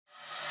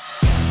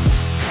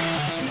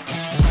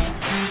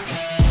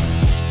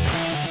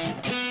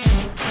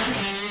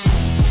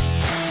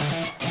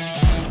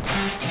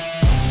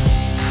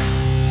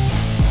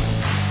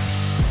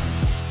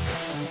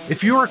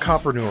If you're a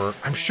COPreneur,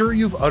 I'm sure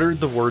you've uttered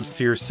the words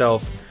to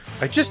yourself,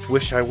 "I just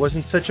wish I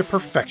wasn't such a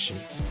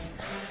perfectionist."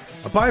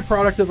 A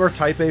byproduct of our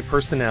Type A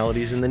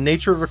personalities and the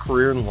nature of a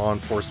career in law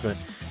enforcement,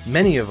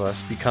 many of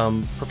us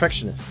become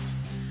perfectionists.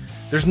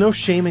 There's no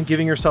shame in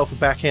giving yourself a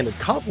backhanded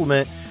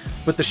compliment,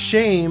 but the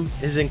shame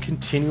is in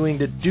continuing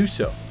to do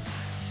so.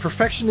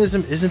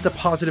 Perfectionism isn't the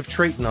positive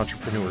trait in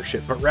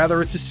entrepreneurship, but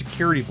rather it's a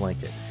security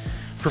blanket.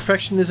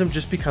 Perfectionism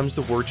just becomes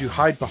the word you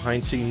hide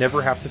behind so you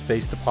never have to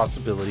face the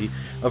possibility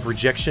of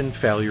rejection,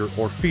 failure,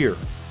 or fear.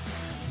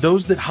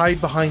 Those that hide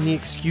behind the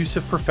excuse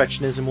of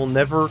perfectionism will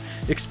never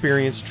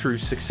experience true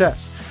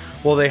success.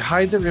 While they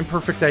hide their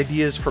imperfect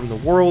ideas from the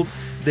world,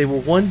 they will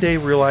one day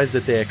realize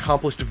that they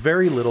accomplished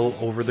very little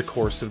over the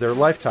course of their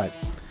lifetime.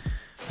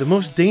 The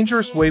most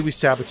dangerous way we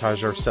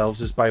sabotage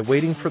ourselves is by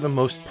waiting for the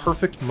most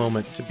perfect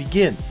moment to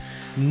begin.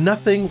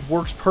 Nothing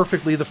works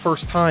perfectly the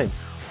first time,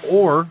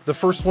 or the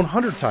first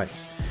 100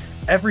 times.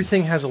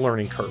 Everything has a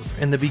learning curve,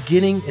 and the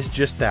beginning is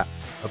just that,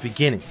 a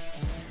beginning.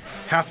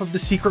 Half of the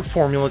secret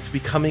formula to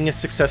becoming a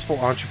successful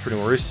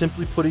entrepreneur is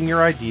simply putting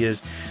your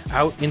ideas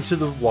out into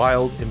the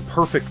wild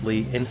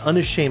imperfectly and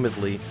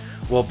unashamedly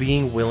while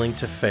being willing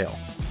to fail.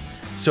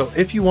 So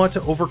if you want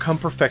to overcome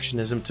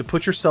perfectionism to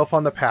put yourself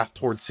on the path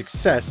towards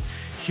success,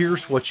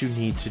 here's what you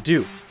need to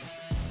do.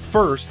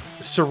 First,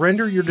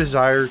 surrender your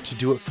desire to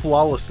do it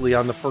flawlessly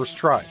on the first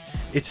try.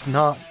 It's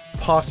not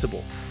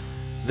possible.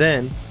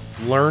 Then,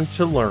 learn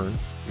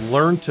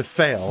to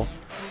fail,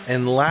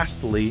 and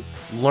lastly,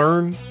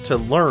 learn to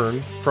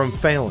learn from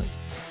failing.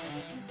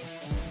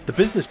 The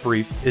Business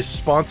Brief is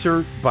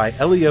sponsored by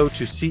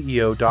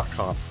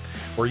leo2ceo.com,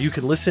 where you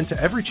can listen to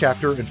every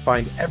chapter and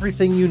find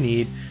everything you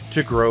need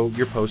to grow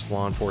your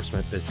post-law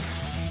enforcement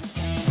business.